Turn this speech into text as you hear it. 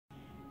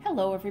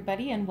Hello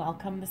everybody and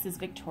welcome. This is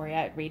Victoria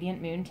at Radiant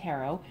Moon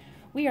Tarot.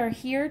 We are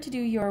here to do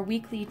your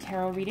weekly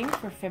tarot reading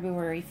for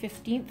February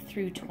 15th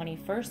through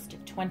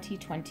 21st,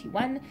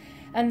 2021.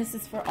 And this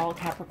is for all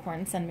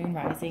Capricorn, Sun, Moon,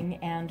 Rising,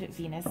 and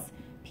Venus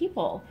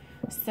people.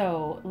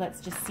 So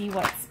let's just see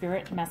what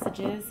spirit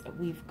messages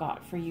we've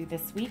got for you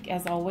this week.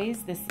 As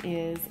always, this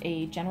is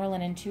a general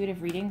and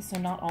intuitive reading, so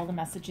not all the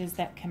messages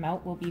that come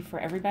out will be for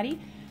everybody.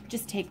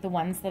 Just take the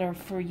ones that are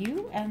for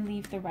you and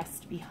leave the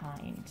rest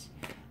behind.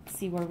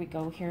 See where we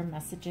go here.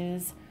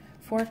 Messages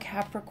for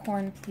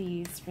Capricorn,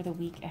 please, for the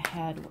week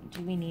ahead. What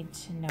do we need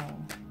to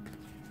know?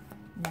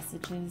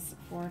 Messages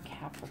for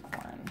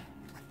Capricorn.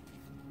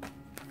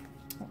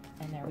 Oh,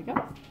 and there we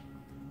go.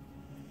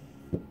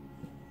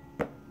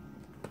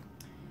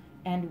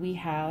 And we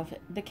have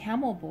the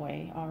Camel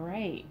Boy. All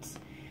right.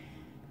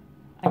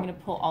 I'm going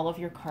to pull all of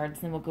your cards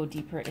and then we'll go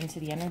deeper into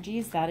the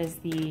energies. That is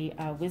the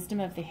Wisdom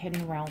of the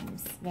Hidden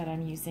Realms that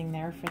I'm using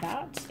there for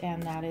that.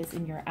 And that is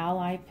in your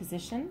ally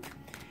position.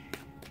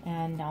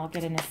 And I'll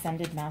get an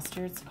Ascended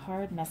Masters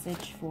card.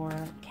 Message for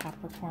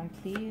Capricorn,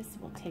 please.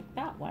 We'll take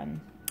that one.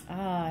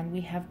 And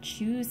we have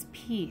Choose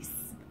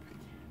Peace.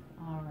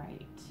 All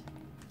right.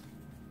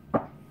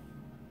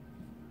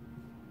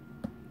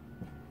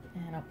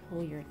 And I'll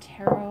pull your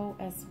tarot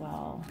as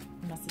well.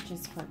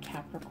 Messages for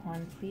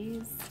Capricorn,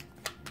 please.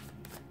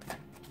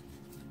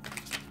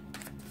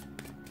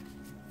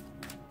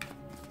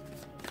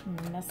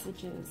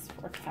 Messages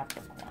for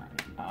Capricorn.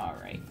 All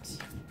right.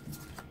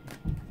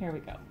 Here we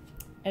go.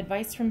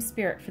 Advice from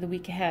Spirit for the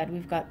week ahead.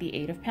 We've got the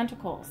Eight of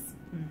Pentacles.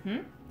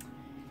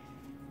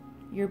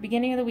 Your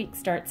beginning of the week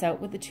starts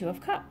out with the Two of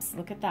Cups.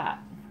 Look at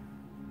that.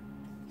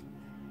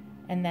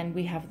 And then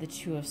we have the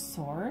Two of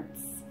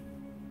Swords.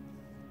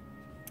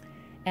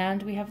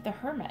 And we have the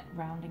Hermit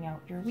rounding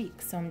out your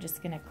week. So I'm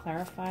just going to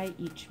clarify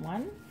each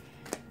one.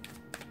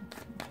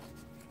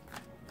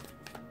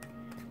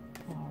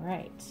 All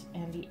right.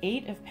 And the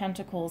Eight of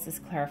Pentacles is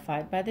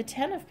clarified by the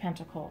Ten of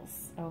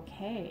Pentacles.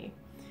 Okay.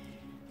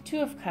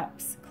 Two of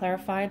Cups,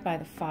 clarified by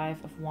the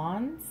Five of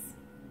Wands.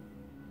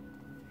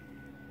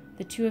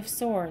 The Two of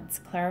Swords,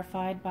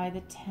 clarified by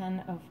the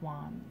Ten of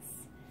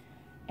Wands.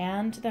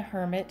 And the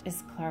Hermit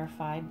is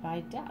clarified by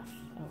Death.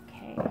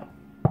 Okay.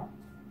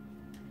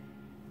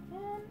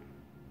 And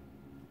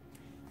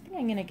I think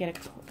I'm going to get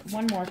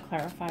one more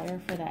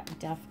clarifier for that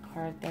Death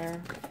card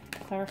there.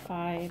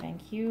 Clarify,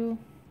 thank you.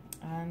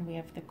 And we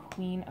have the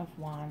Queen of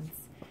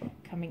Wands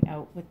coming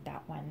out with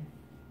that one.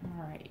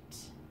 All right.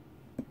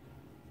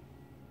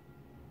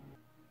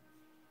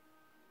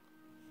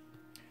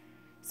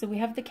 So we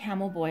have the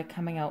Camel Boy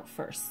coming out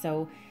first.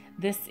 So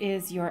this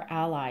is your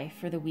ally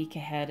for the week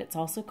ahead. It's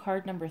also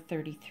card number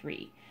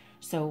 33.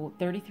 So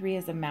 33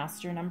 is a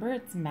master number.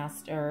 It's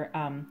master.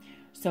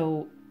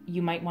 So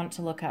you might want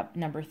to look up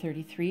number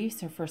 33.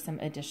 So for some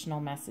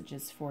additional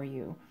messages for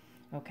you.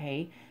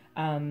 Okay.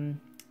 Signs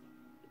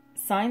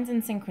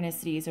and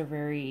synchronicities are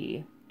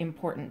very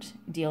important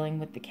dealing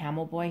with the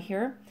Camel Boy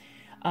here.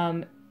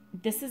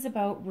 This is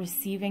about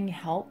receiving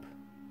help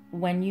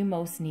when you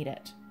most need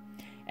it.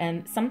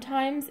 And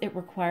sometimes it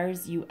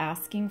requires you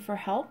asking for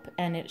help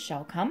and it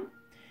shall come.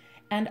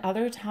 And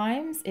other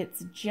times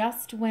it's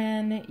just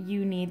when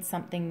you need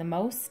something the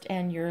most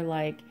and you're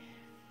like,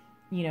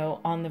 you know,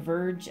 on the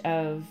verge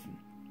of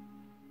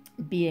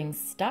being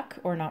stuck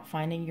or not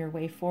finding your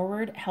way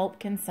forward. Help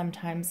can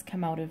sometimes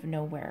come out of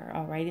nowhere.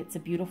 All right. It's a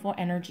beautiful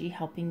energy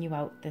helping you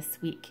out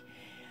this week.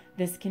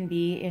 This can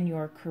be in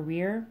your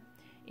career,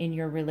 in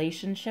your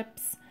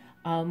relationships,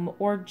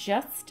 or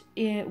just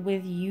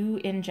with you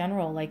in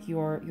general, like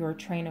your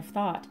train of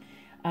thought.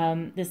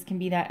 This can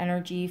be that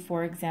energy,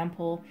 for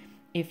example,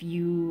 if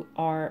you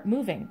are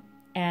moving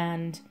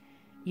and,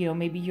 you know,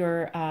 maybe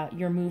your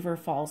mover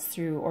falls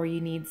through or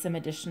you need some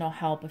additional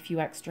help, a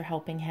few extra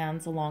helping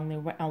hands along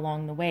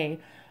the way,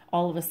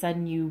 all of a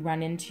sudden you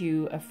run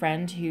into a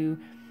friend who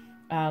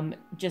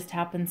just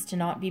happens to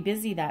not be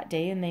busy that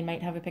day and they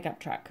might have a pickup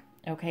truck.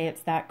 Okay,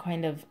 it's that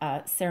kind of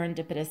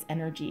serendipitous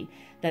energy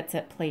that's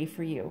at play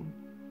for you.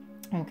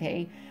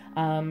 Okay,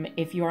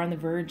 if you're on the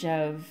verge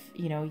of,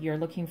 you know, you're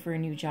looking for a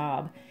new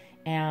job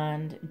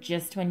and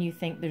just when you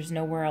think there's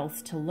nowhere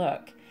else to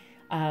look,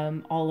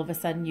 all of a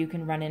sudden you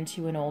can run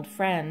into an old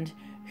friend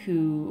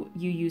who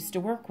you used to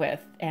work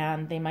with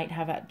and they might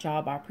have a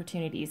job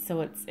opportunities.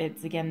 So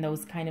it's again,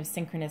 those kind of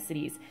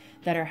synchronicities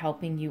that are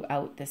helping you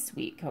out this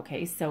week.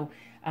 Okay, so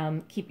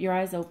keep your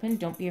eyes open.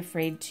 Don't be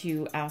afraid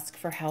to ask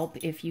for help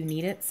if you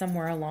need it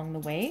somewhere along the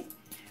way.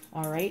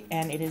 All right,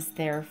 and it is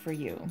there for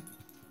you.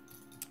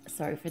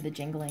 Sorry for the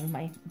jingling.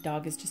 My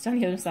dog is just on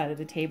the other side of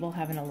the table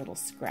having a little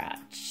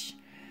scratch.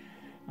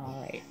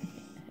 All right,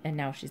 and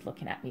now she's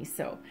looking at me.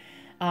 So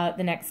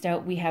the next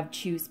out, we have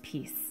Choose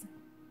Peace.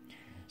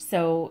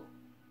 So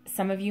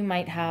some of you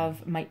might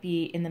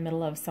be in the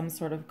middle of some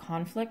sort of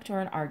conflict or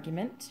an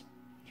argument.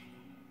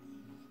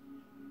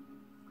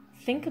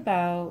 Think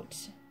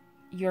about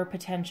your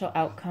potential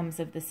outcomes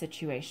of the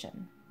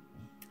situation.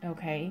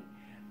 Okay?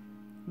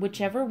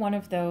 Whichever one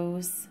of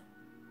those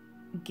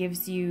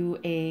gives you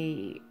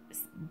a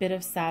bit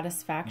of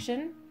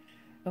satisfaction,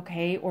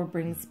 okay, or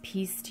brings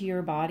peace to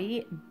your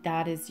body,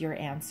 that is your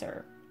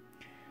answer.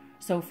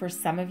 So for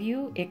some of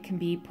you, it can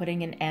be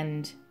putting an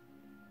end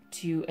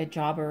to a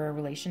job or a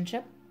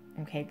relationship,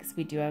 okay, because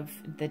we do have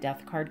the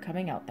Death card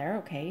coming out there,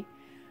 okay.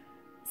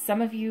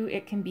 Some of you,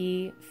 it can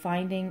be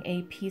finding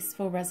a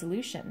peaceful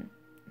resolution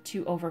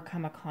to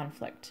overcome a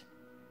conflict.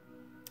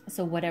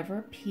 So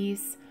whatever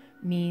peace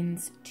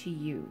means to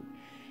you.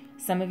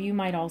 Some of you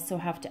might also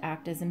have to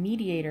act as a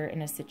mediator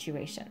in a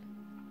situation,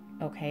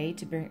 okay,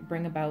 to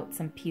bring about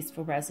some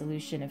peaceful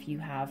resolution if you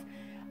have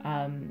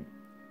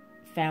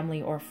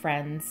family or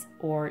friends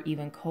or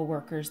even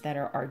co-workers that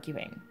are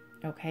arguing,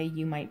 okay?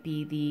 You might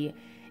be the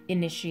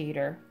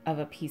initiator of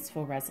a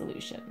peaceful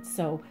resolution.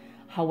 So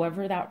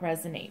however that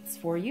resonates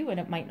for you, and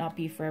it might not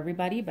be for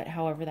everybody, but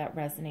however that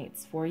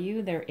resonates for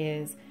you, there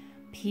is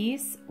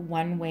peace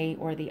one way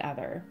or the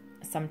other.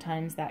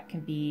 Sometimes that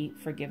can be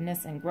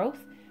forgiveness and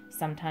growth.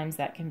 Sometimes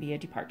that can be a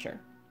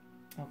departure,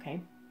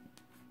 okay?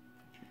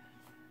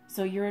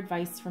 So your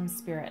advice from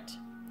Spirit.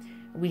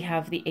 We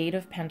have the 8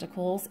 of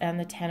Pentacles and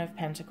the 10 of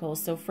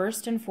Pentacles. So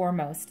first and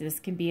foremost, this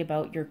can be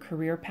about your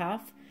career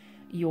path,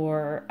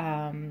 your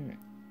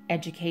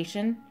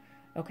education,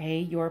 okay,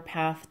 your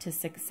path to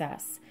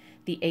success.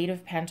 The 8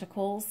 of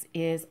Pentacles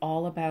is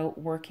all about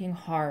working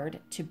hard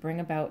to bring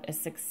about a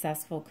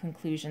successful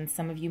conclusion.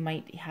 Some of you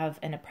might have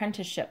an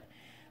apprenticeship,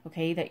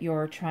 okay, that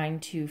you're trying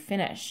to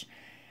finish.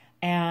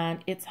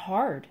 And it's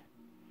hard.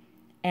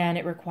 And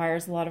it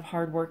requires a lot of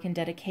hard work and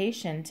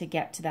dedication to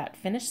get to that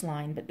finish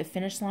line. But the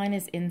finish line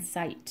is in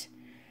sight.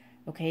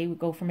 Okay, we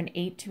go from an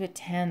 8 to a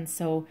 10.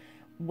 So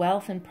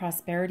wealth and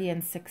prosperity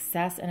and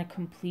success and a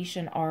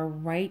completion are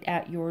right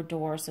at your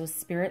door. So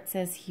Spirit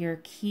says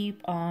here,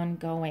 keep on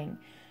going.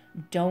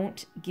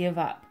 Don't give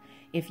up.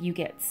 If you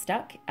get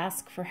stuck,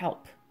 ask for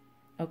help.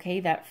 Okay,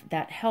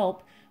 that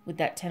help with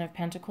that 10 of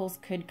Pentacles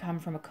could come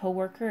from a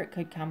coworker. It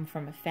could come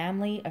from a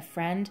family, a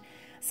friend,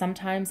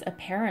 sometimes a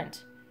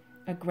parent,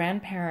 a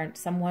grandparent,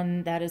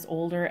 someone that is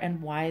older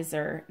and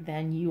wiser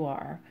than you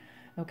are.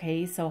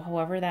 Okay, so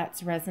however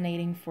that's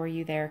resonating for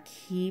you there,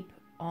 keep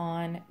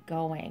on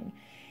going.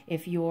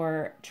 If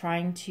you're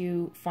trying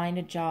to find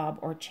a job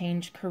or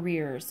change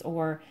careers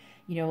or,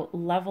 you know,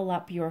 level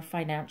up your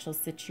financial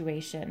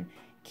situation,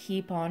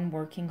 keep on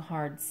working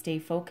hard. Stay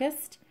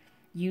focused.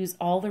 Use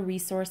all the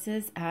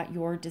resources at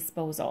your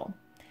disposal.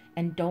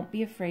 And don't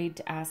be afraid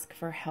to ask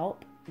for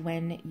help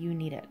when you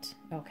need it,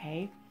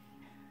 okay?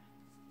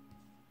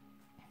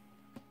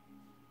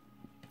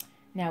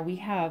 Now we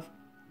have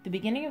the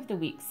beginning of the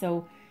week.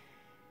 So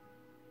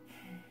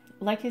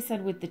like I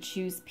said, with the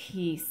choose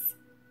peace,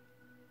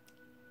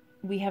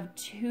 we have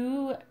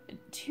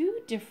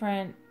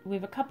we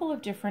have a couple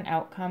of different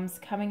outcomes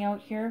coming out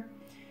here.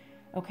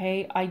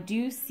 Okay, I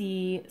do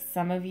see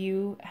some of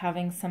you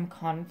having some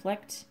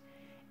conflict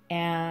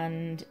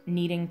and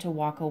needing to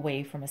walk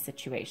away from a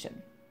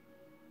situation.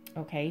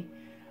 Okay,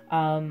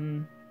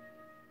 some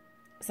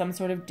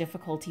sort of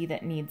difficulty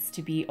that needs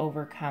to be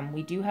overcome.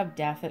 We do have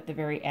death at the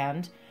very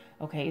end.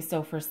 Okay,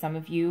 so for some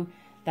of you,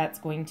 that's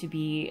going to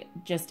be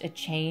just a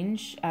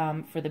change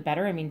for the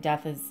better. I mean,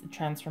 death is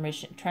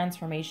transformation.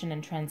 Transformation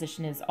and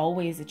transition is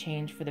always a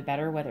change for the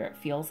better, whether it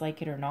feels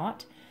like it or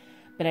not.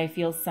 But I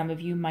feel some of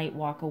you might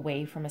walk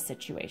away from a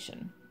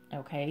situation.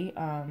 Okay,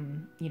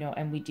 you know,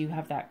 and we do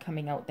have that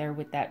coming out there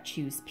with that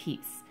choose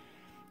peace.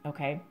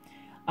 Okay,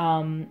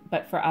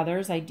 but for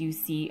others, I do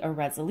see a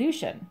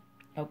resolution.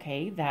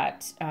 Okay,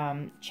 that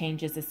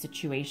changes the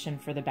situation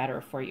for the better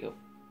for you.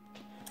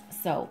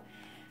 So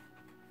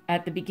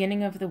at the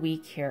beginning of the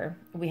week here,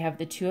 we have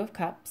the 2 of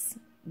Cups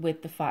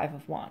with the 5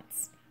 of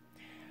Wands.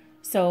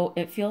 So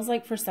it feels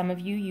like for some of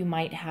you, you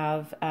might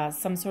have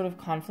some sort of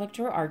conflict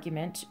or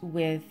argument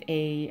with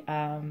a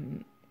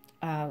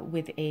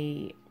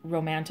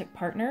romantic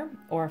partner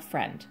or a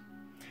friend.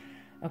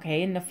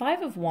 Okay, and the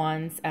 5 of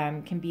Wands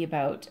can be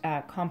about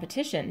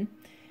competition.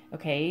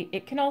 Okay,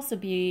 it can also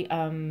be,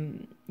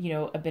 you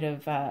know, a bit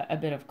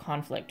of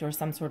conflict or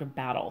some sort of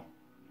battle.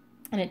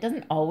 And it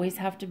doesn't always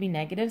have to be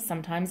negative.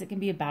 Sometimes it can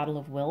be a battle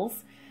of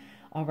wills,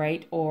 all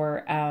right?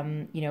 Or,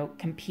 you know,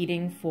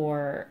 competing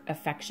for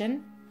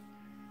affection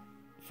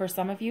for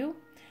some of you.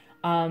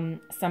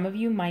 Some of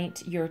you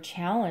might, your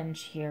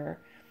challenge here,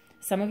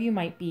 some of you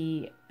might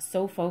be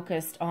so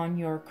focused on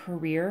your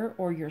career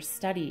or your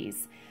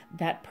studies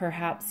that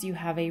perhaps you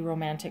have a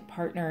romantic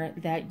partner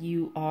that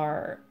you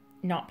are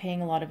not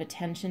paying a lot of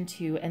attention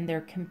to, and they're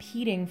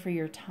competing for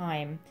your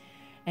time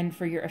and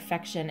for your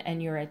affection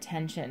and your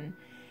attention.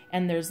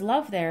 And there's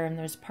love there and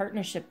there's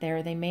partnership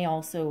there. They may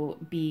also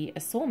be a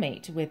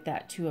soulmate with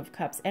that 2 of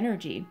Cups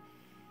energy.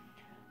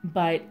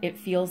 But it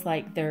feels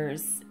like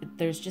there's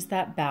just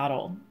that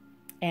battle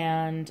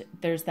and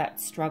there's that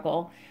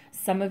struggle.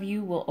 Some of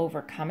you will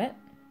overcome it,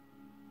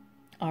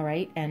 all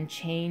right, and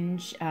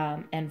change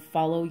and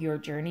follow your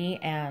journey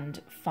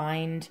and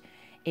find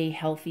a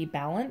healthy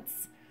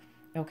balance,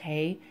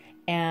 okay?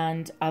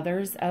 And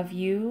others of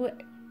you,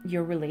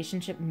 your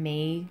relationship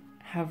may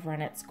have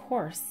run its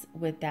course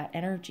with that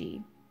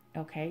energy,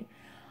 okay?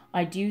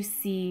 I do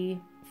see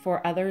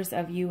for others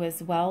of you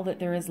as well that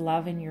there is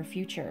love in your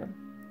future.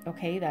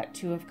 Okay, that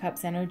Two of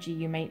Cups energy,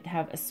 you might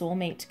have a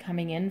soulmate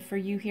coming in for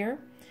you here.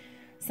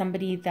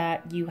 Somebody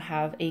that you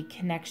have a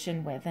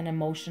connection with, an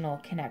emotional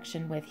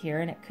connection with here,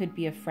 and it could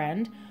be a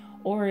friend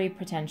or a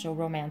potential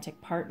romantic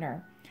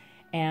partner.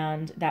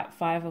 And that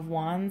Five of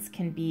Wands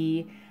can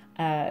be,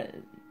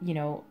 you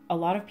know, a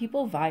lot of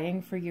people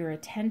vying for your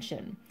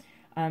attention,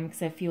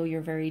 because I feel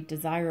you're very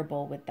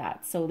desirable with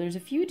that. So there's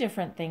a few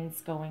different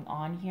things going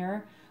on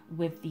here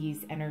with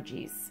these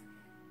energies.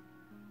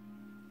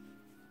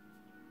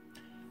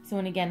 So,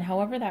 and again,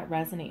 however that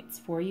resonates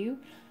for you,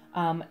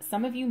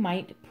 some of you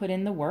might put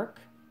in the work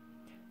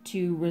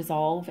to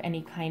resolve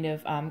any kind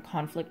of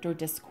conflict or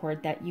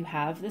discord that you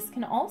have. This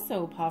can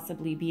also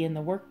possibly be in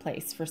the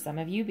workplace for some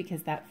of you,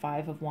 because that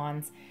Five of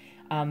Wands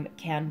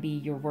can be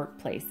your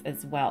workplace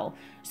as well.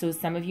 So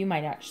some of you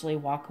might actually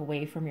walk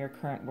away from your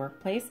current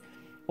workplace,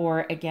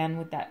 or again,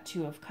 with that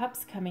Two of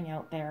Cups coming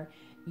out there,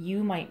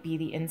 you might be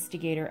the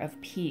instigator of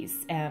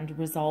peace and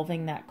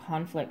resolving that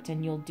conflict,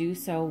 and you'll do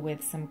so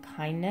with some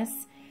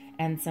kindness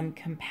and some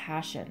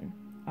compassion,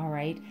 all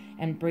right?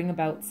 And bring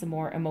about some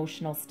more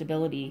emotional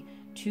stability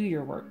to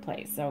your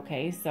workplace,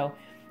 okay? So,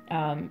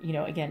 you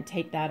know, again,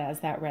 take that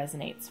as that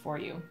resonates for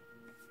you.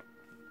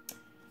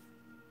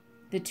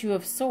 The Two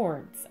of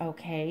Swords,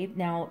 okay?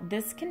 Now,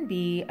 this can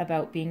be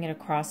about being at a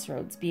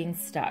crossroads, being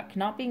stuck,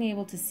 not being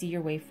able to see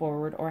your way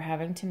forward, or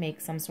having to make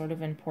some sort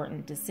of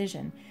important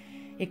decision.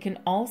 It can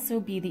also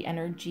be the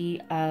energy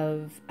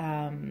of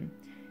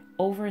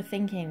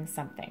overthinking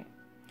something,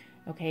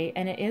 okay?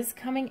 And it is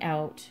coming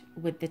out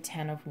with the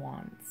Ten of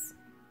Wands.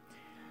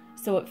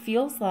 So it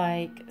feels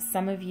like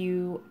some of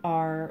you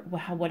are,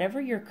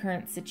 whatever your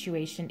current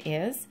situation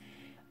is,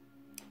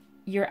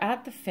 you're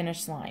at the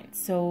finish line.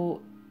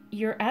 So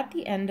you're at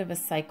the end of a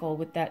cycle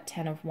with that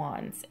Ten of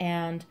Wands,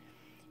 and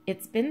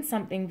it's been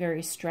something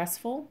very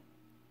stressful,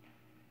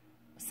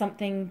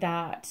 something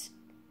that,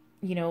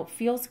 you know,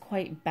 feels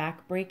quite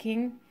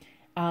backbreaking.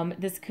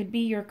 This could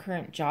be your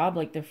current job.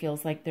 Like, there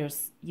feels like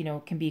there's, you know,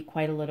 can be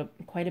quite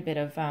a bit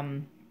of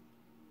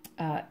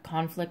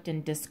conflict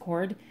and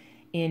discord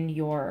in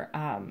your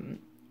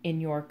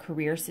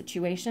career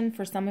situation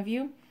for some of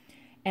you,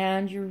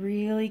 and you're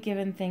really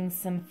giving things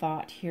some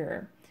thought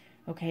here,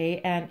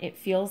 okay? And it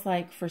feels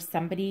like for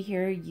somebody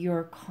here,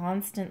 you're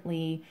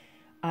constantly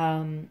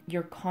acting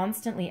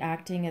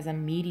as a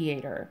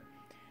mediator.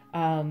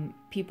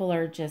 People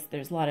are just,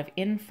 there's a lot of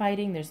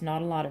infighting, there's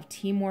not a lot of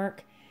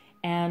teamwork,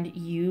 and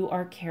you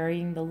are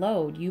carrying the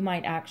load. You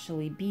might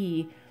actually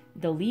be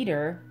the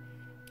leader,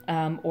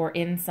 or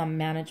in some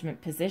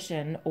management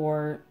position,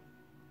 or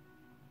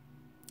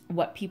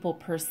what people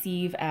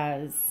perceive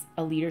as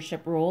a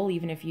leadership role,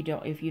 even if you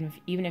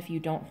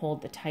don't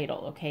hold the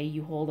title, okay?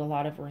 You hold a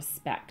lot of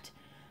respect,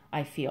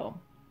 I feel.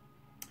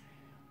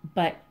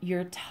 But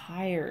you're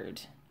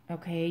tired,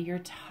 okay? You're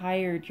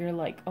tired. You're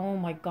like, oh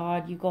my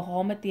God, you go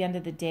home at the end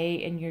of the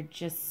day and you're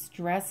just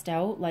stressed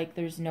out like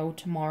there's no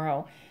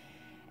tomorrow.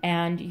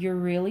 And you're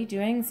really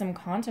doing some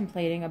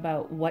contemplating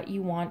about what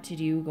you want to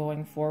do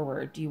going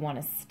forward. Do you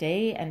want to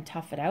stay and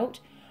tough it out,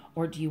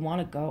 or do you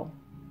want to go?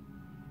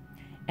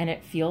 And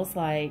it feels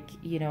like,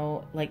 you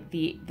know, like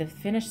the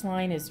finish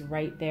line is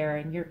right there,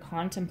 and you're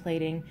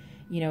contemplating,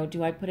 you know,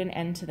 do I put an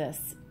end to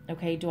this?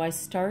 Okay, do I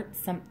start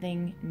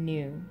something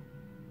new?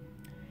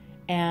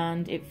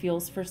 And it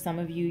feels for some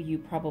of you, you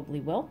probably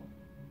will.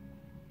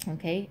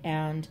 Okay,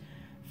 and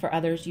for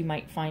others, you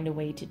might find a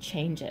way to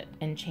change it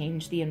and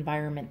change the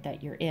environment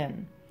that you're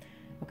in.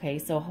 Okay,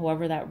 so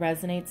however that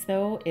resonates,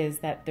 though, is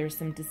that there's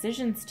some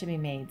decisions to be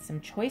made, some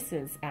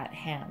choices at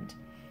hand.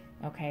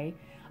 Okay,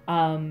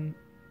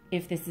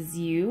 if this is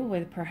you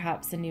with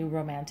perhaps a new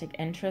romantic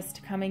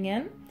interest coming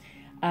in,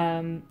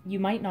 you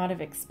might not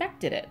have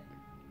expected it.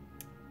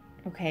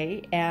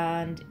 Okay,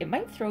 and it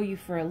might throw you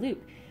for a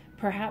loop.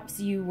 Perhaps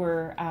you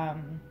were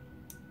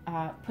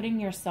putting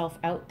yourself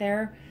out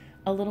there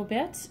a little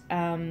bit,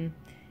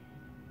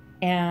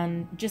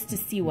 and just to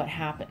see what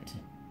happened,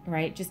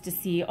 right? Just to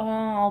see,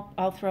 oh,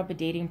 I'll throw up a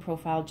dating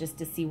profile just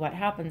to see what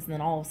happens, and then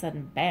all of a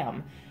sudden,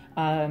 bam,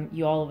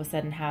 you all of a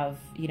sudden have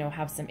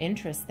some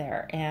interest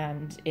there,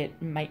 and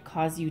it might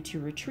cause you to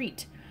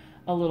retreat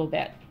a little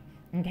bit,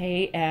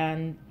 okay?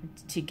 And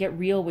to get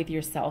real with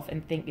yourself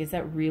and think, is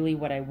that really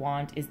what I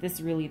want? Is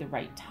this really the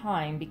right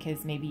time?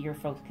 Because maybe you're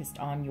focused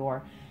on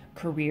your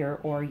career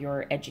or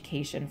your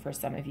education for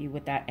some of you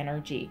with that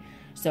energy.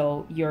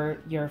 So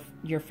you're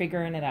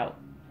figuring it out,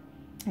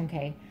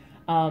 okay?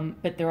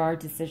 But there are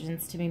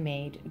decisions to be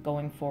made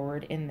going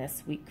forward in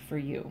this week for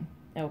you,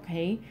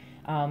 okay?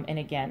 And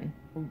again,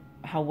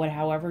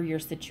 however your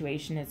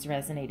situation is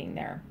resonating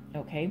there,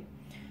 okay?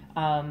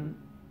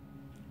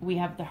 We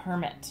have the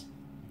Hermit.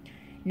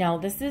 Now,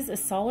 this is a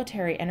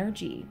solitary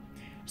energy.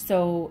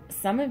 So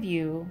some of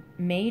you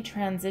may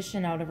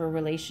transition out of a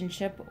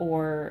relationship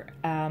or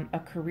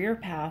a career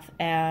path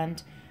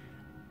and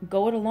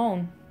go it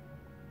alone,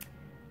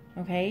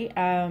 okay?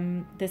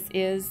 This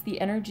is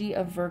the energy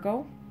of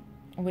Virgo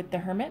with the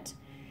Hermit.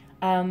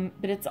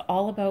 But it's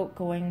all about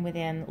going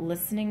within,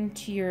 listening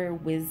to your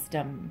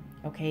wisdom,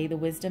 okay? The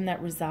wisdom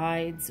that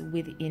resides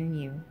within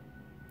you.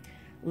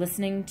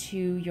 Listening to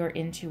your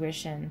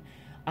intuition.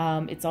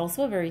 It's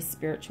also a very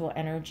spiritual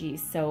energy,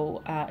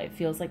 so it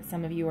feels like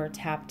some of you are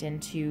tapped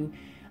into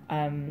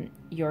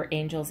your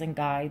angels and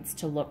guides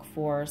to look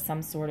for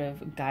some sort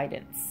of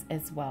guidance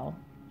as well,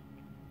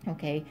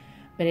 okay?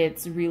 But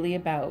it's really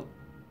about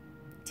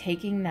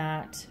taking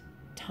that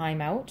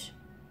time out,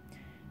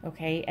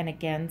 okay? And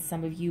again,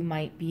 some of you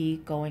might be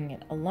going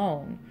it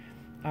alone,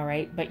 all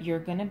right? But you're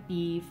going to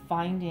be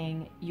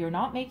finding, you're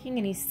not making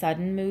any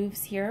sudden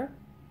moves here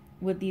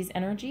with these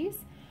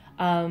energies,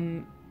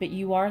 but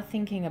you are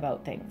thinking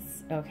about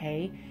things,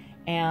 okay?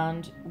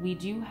 And we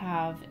do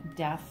have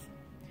death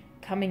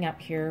coming up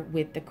here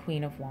with the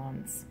Queen of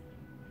Wands.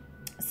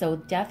 So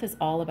death is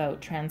all about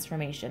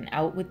transformation.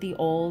 Out with the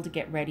old,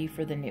 get ready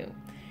for the new.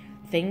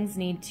 Things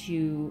need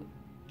to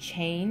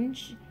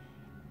change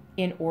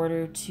in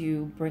order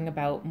to bring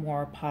about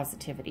more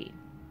positivity.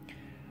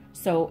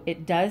 So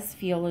it does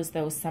feel as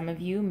though some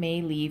of you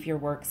may leave your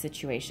work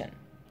situation.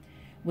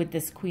 With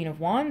this Queen of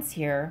Wands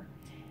here,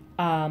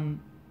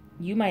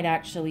 you might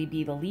actually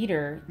be the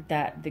leader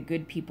that the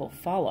good people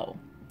follow,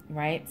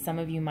 right? Some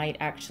of you might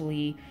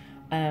actually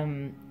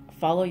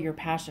follow your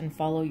passion,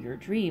 follow your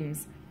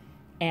dreams,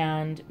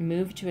 and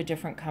move to a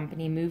different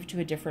company, move to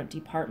a different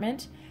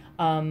department.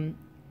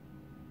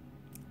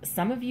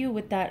 Some of you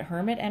with that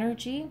Hermit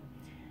energy,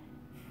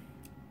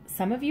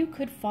 some of you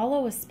could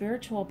follow a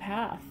spiritual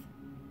path.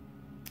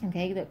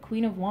 Okay, the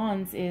Queen of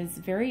Wands is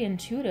very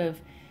intuitive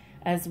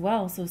as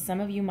well. So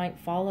some of you might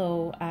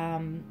follow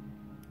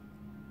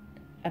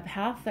a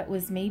path that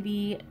was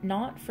maybe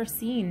not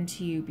foreseen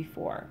to you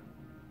before.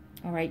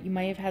 All right, you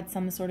might have had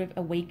some sort of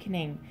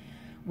awakening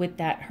with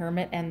that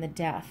Hermit and the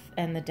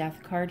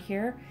Death card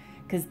here,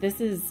 because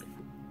this is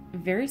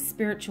very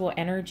spiritual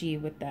energy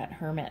with that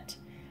Hermit.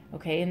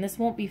 Okay, and this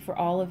won't be for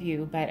all of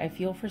you, but I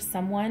feel for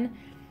someone,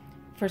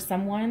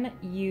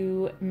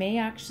 you may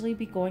actually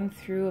be going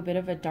through a bit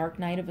of a dark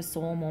night of a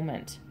soul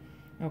moment.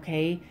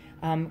 Okay,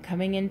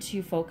 coming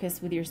into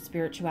focus with your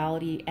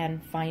spirituality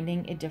and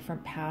finding a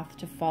different path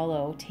to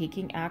follow,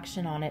 taking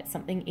action on it.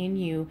 Something in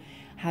you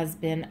has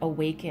been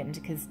awakened,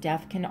 because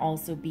death can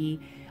also be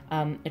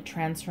a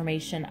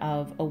transformation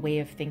of a way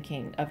of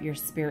thinking, of your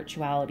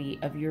spirituality,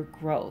 of your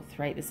growth,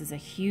 right? This is a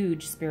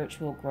huge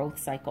spiritual growth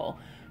cycle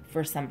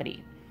for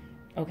somebody.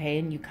 Okay,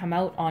 and you come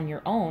out on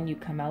your own, you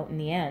come out in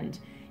the end,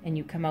 and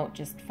you come out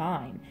just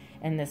fine.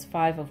 And this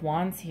Five of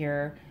Wands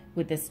here,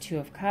 with this Two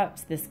of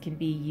Cups, this can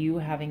be you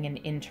having an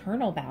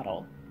internal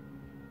battle,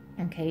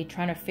 okay,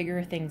 trying to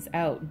figure things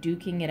out,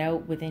 duking it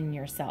out within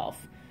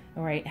yourself,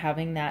 all right,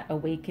 having that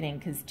awakening,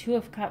 because Two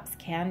of Cups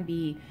can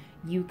be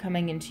you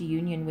coming into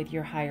union with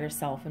your higher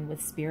self and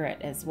with spirit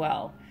as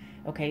well.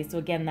 Okay, so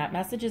again, that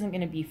message isn't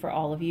going to be for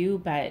all of you,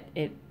 but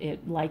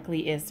it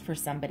likely is for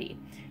somebody.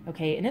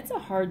 Okay, and it's a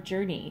hard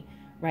journey,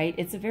 right?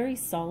 It's a very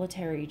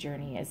solitary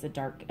journey as a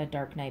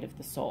dark night of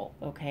the soul.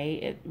 Okay,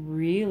 it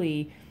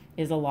really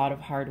is a lot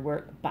of hard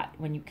work, but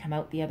when you come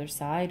out the other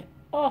side,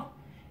 oh,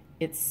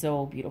 it's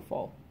so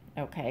beautiful.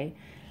 Okay,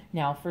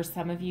 now for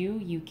some of you,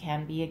 you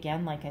can be,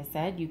 again, like I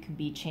said, you can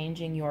be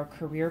changing your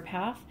career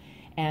path,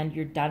 and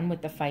you're done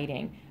with the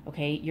fighting.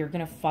 Okay, you're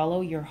going to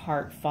follow your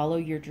heart, follow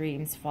your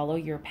dreams, follow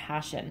your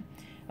passion.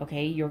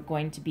 Okay, you're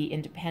going to be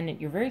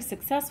independent. You're very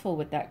successful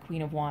with that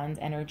Queen of Wands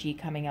energy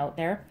coming out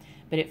there,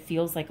 but it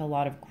feels like a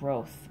lot of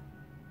growth.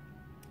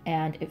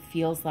 And it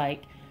feels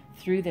like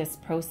through this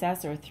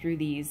process, or through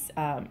these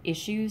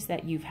issues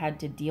that you've had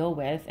to deal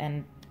with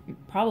and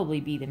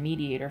probably be the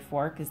mediator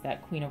for, because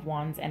that Queen of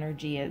Wands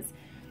energy is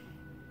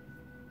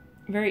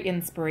very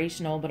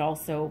inspirational, but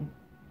also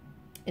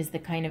is the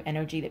kind of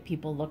energy that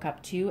people look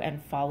up to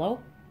and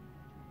follow.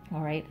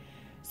 All right,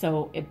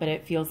 so but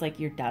it feels like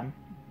you're done.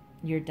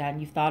 You're done.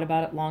 You've thought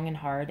about it long and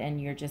hard,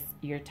 and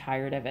you're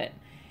tired of it.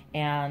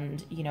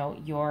 And you know,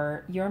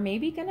 you're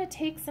maybe gonna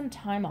take some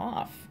time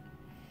off.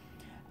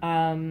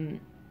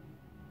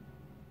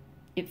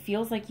 It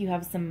feels like you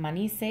have some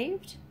money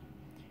saved.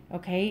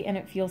 Okay, and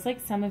it feels like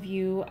some of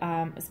you,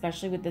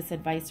 especially with this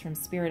advice from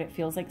Spirit, it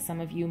feels like some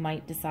of you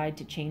might decide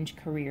to change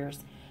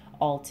careers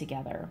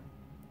altogether.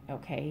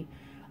 Okay,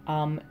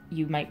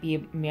 you might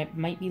be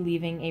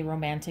leaving a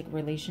romantic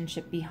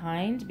relationship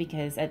behind,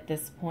 because at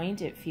this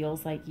point it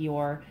feels like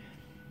you're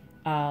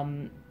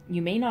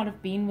you may not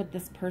have been with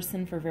this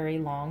person for very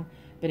long,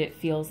 but it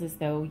feels as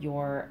though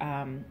your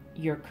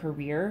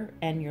career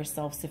and your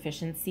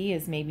self-sufficiency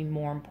is maybe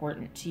more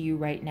important to you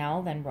right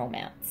now than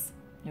romance.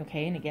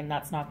 Okay, and again,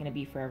 that's not going to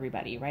be for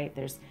everybody, right?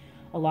 There's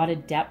a lot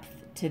of depth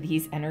to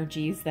these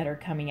energies that are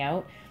coming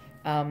out.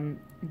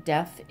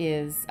 Death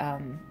is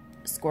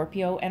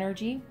Scorpio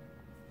energy.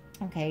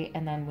 Okay,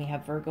 and then we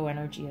have Virgo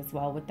energy as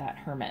well with that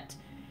Hermit.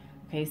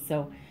 Okay,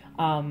 so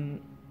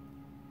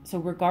so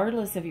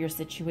regardless of your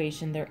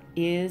situation, there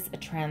is a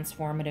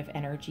transformative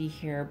energy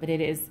here, but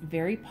it is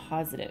very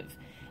positive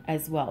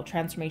as well.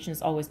 Transformation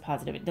is always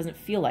positive. It doesn't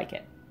feel like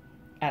it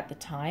at the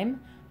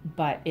time,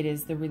 but it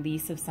is the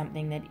release of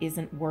something that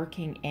isn't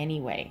working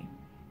anyway,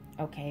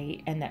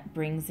 okay, and that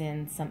brings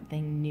in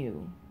something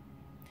new.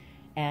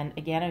 And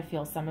again, I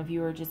feel some of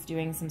you are just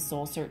doing some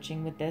soul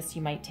searching with this.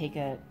 You might take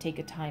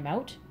a time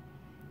out,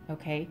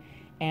 okay,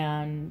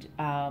 and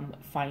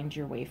find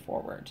your way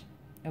forward,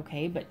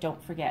 okay? But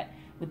don't forget,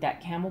 with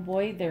that camel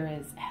boy, there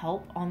is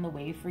help on the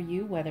way for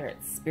you, whether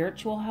it's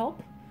spiritual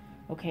help,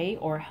 okay,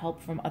 or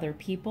help from other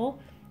people.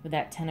 With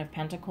that 10 of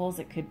Pentacles,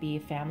 it could be a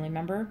family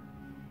member,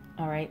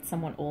 all right,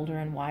 someone older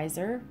and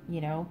wiser,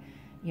 you know,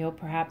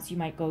 perhaps you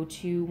might go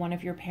to one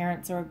of your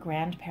parents or a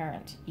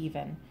grandparent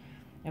even,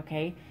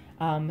 okay?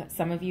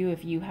 Some of you,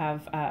 if you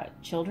have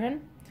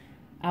children,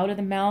 out of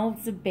the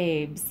mouths of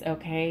babes,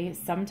 okay?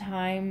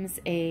 Sometimes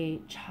a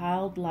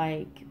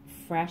childlike,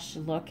 fresh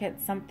look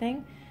at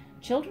something.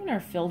 Children are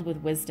filled with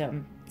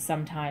wisdom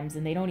sometimes,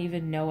 and they don't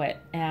even know it.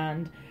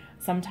 And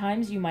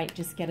sometimes you might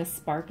just get a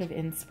spark of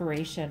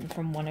inspiration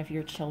from one of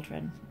your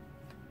children,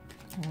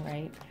 all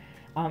right?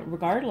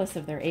 Regardless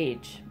of their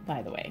age,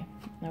 by the way,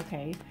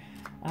 okay?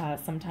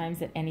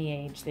 Sometimes at any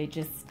age, they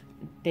just,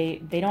 they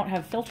don't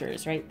have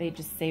filters, right? They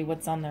just say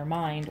what's on their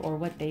mind or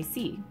what they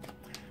see.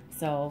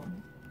 So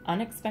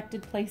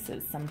unexpected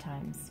places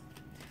sometimes.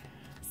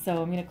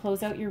 So I'm going to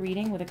close out your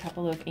reading with a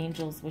couple of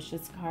Angels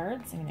Wishes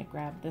cards. I'm going to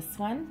grab this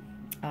one.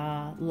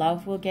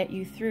 Love will get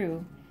you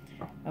through,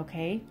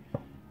 okay?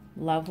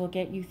 Love will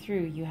get you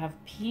through. You have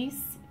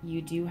peace.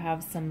 You do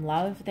have some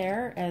love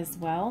there as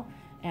well.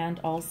 And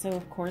also,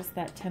 of course,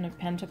 that 10 of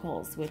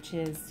Pentacles, which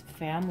is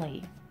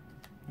family,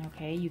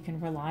 okay? You can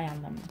rely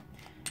on them.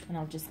 And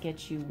I'll just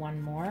get you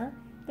one more,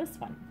 this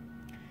one.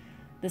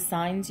 The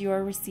signs you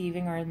are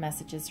receiving are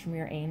messages from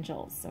your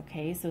angels,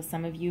 okay? So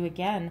some of you,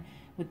 again,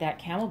 with that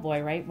camel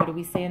boy, right? What do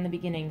we say in the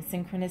beginning?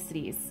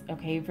 Synchronicities,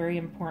 okay? Very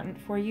important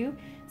for you.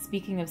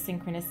 Speaking of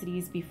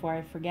synchronicities, before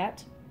I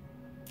forget,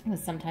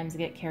 because sometimes I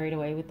get carried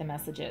away with the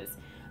messages.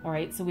 All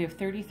right, so we have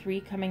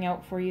 33 coming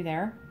out for you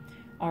there.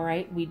 All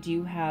right, we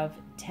do have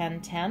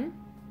 1010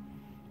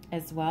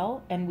 as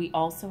well, and we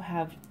also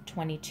have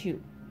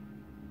 22.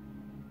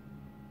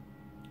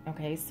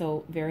 Okay,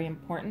 so very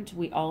important.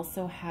 We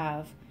also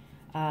have,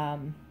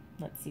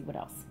 let's see what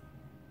else.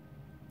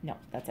 No,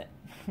 that's it.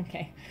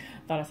 Okay,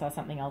 thought I saw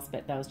something else,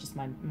 but that was just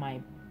my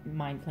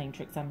mind playing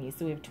tricks on me.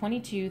 So we have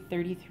 22,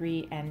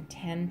 33, and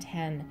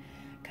 1010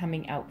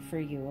 coming out for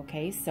you,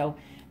 okay? So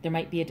there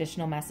might be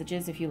additional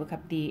messages if you look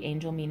up the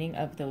angel meaning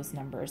of those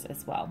numbers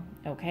as well,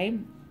 okay?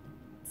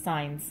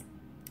 Signs.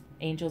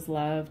 Angels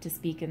love to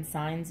speak in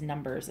signs,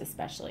 numbers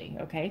especially,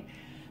 okay?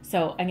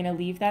 So I'm going to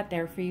leave that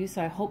there for you.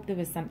 So I hope there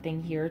was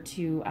something here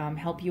to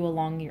help you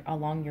along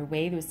your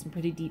way. There was some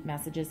pretty deep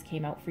messages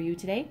came out for you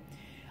today.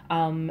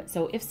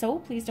 So if so,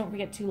 please don't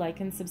forget to like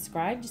and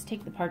subscribe. Just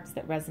take the parts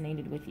that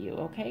resonated with you,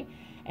 okay?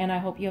 And I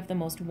hope you have the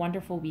most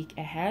wonderful week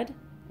ahead,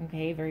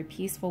 okay? Very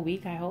peaceful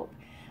week, I hope.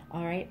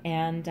 All right,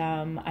 and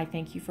I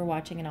thank you for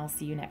watching, and I'll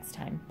see you next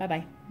time.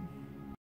 Bye-bye.